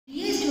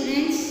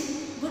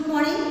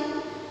Morning.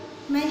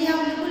 मैंने आप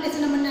लोगों को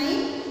lesson number 9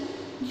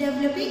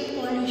 developing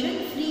pollution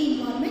free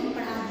environment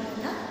पढ़ा दिया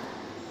था।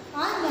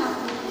 आज मैं आप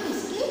लोगों को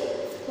इसके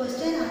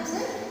क्वेश्चन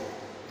आंसर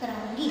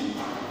कराऊंगी।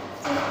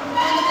 तो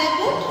ब्लैक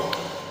बोर्ड,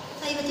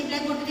 सही बच्चे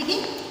ब्लैक बोर्ड पे देखिए।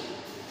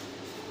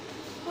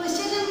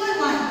 Question number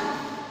 1,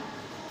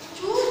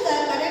 choose the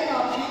correct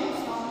option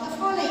from the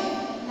following.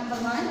 Number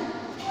 1,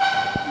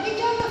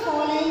 which of the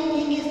following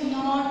thing is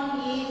not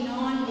a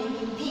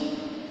non-living thing?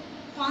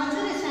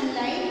 Answer है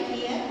sunlight,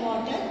 air,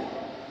 water,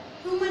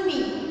 human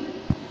being.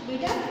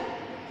 बेटा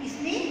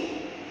इसमें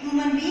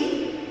human being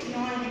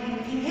non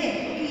living thing है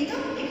क्योंकि ये तो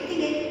living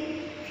thing है।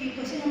 फिर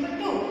question number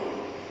 2,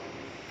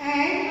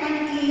 and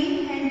unclean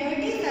and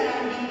dirty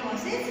surrounding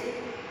causes.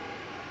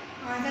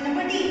 Answer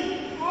number D,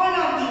 all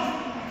of these,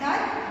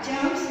 अर्थात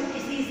जर्म्स,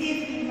 डिसीजेज,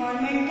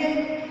 इन्वायरमेंटल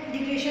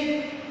डिग्रेडेशन।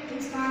 तो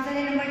इसका आंसर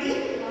है number D,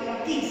 all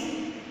of these.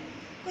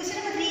 Question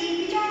number 3,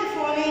 which of the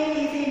following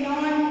is a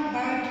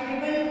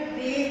non-biodegradable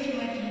waste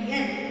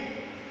material?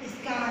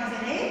 इसका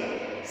answer है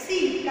सी,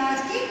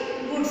 plastic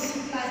goods.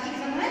 Plastic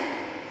सामान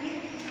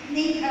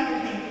नहीं खराब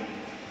होते।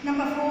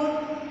 Number 4,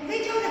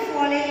 which of the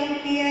following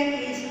pair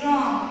is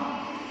wrong?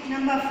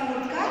 Number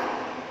 4 का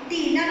D,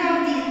 none of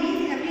these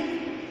means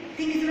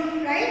everything is wrong,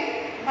 right?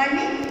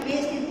 Burning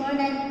waste is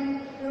burned and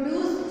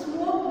produce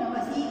smoke.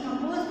 Number C,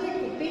 compost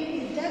pit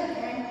is dug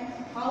and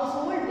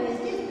household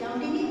waste is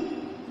dumped in it.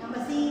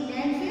 Number C,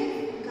 landfill,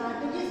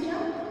 garbage is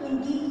dumped in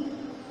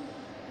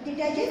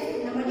detergents.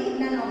 Number D,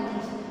 none of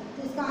these.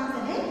 तो इसका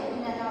answer है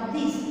none of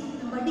these,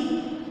 number D.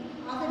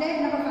 After that,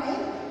 number 5,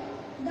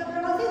 the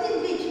process in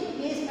which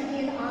waste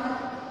material are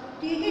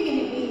treated in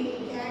a way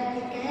that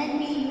they can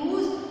be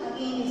used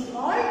again is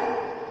called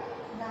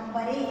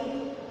number A,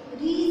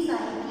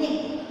 recycling.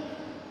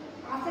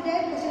 After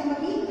that, question number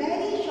B,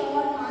 very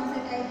short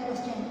answer type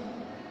question.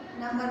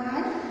 Number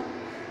 1,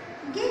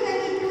 give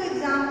any 2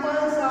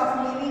 examples of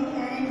living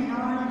and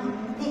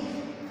non-living things.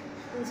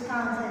 तो इसका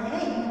answer है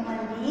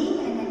human being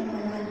and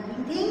animal are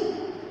living thing,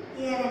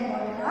 air and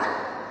water are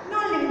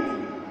non-living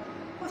thing.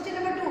 Question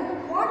number 2,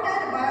 what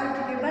are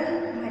biodegradable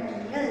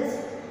materials?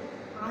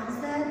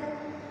 Answer,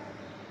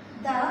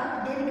 the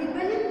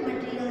degradable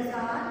materials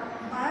are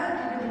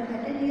biodegradable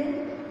material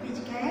which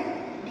can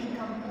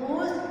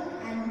decompose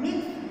and mix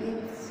with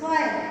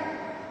soil.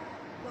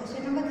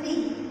 Question number 3,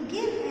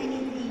 give any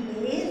 3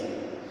 ways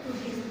to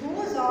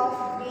dispose of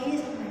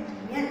waste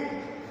material.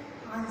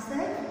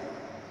 Answer,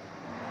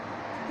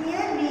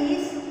 their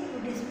ways to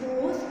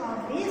dispose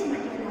of waste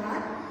material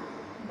are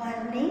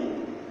burning,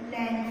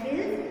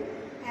 landfill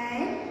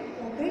and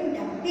open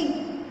dumping.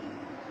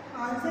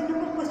 Answer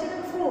number question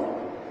number 4,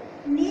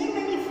 name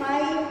any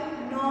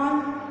 5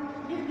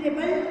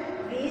 non-degradable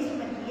waste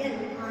material.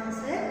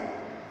 Answer,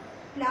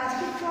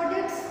 plastic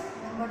products.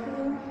 Number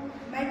 2,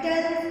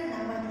 metals.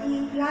 Number 3,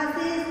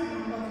 glasses.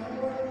 Number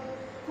 4,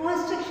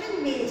 construction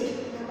waste.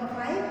 Number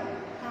 5,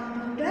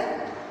 computer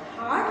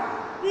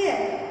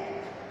hardware.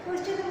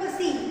 Question number C,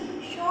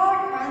 short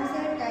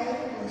answer type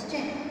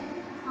question.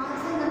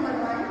 Answer number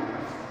 1,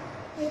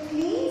 a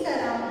clean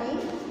surrounding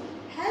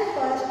help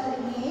us to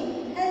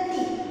remain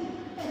healthy.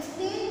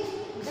 Explain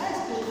the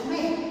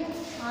statement.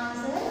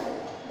 Answer,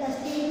 the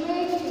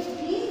statement a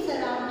clean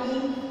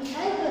surrounding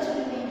help us to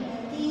remain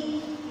healthy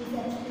is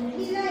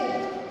absolutely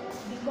right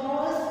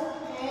because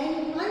an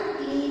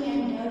unclean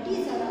and dirty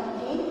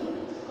surrounding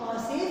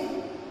causes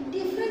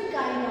different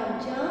kind of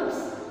germs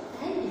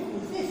and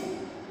diseases.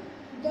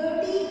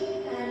 Dirty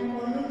and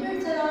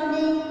polluted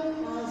surrounding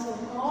also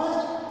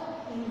caused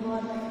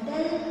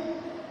environmental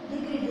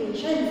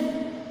degradation.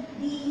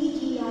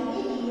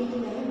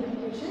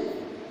 Degradation.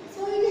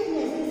 So it is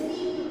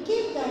necessary to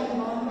keep the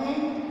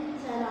environment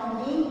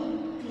surrounding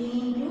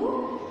clean to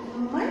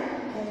human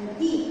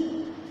healthy.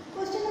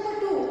 Question number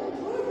 2,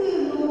 what do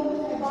you know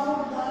about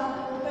the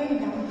open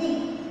dumping?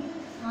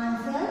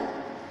 Answer,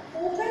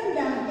 open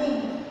dumping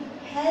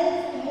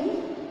helps in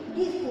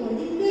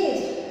disposing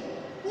waste.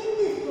 In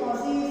this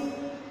process,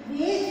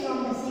 waste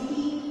from the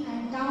city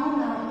and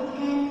town are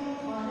taken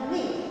far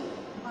away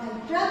by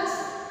trucks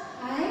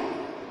and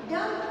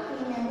dumped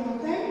in an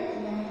open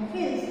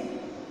landfills.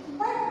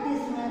 But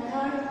this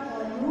method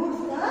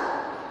pollutes the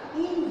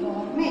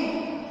environment.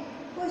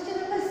 Question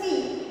number C,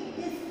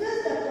 discuss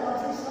the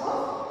process of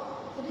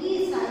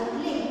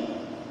recycling.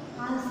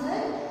 Answer,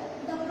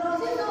 the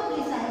process of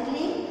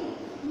recycling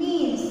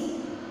means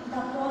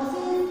the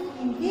process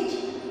in which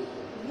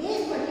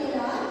waste material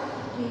are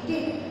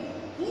treated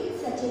in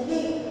such a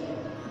way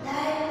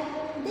that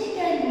they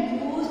can be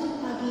used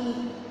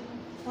again.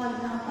 For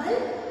example,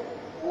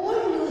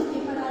 old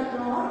newspaper are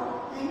brought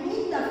and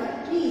in the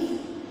factories.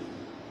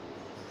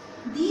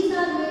 These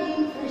are made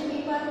in fresh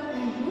paper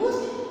and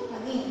used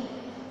again.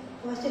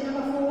 Question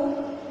number 4,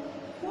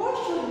 what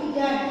should be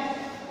done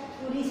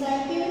to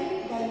recycle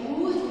the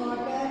used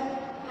water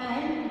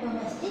and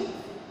domestic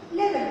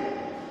level?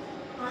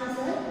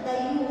 Answer, the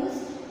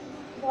used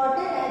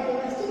water at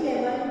domestic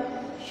level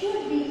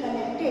should be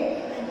collected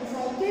and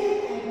recycled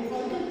at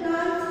recycle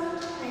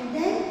plants, and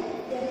then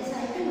the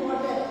recycled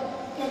water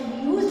can be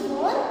used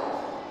for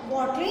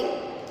watering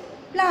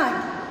plant.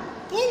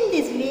 In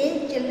this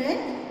way, children,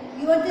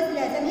 your this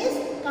lesson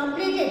is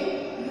completed.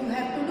 You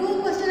have to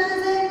do question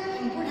answer,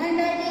 input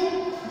handwriting,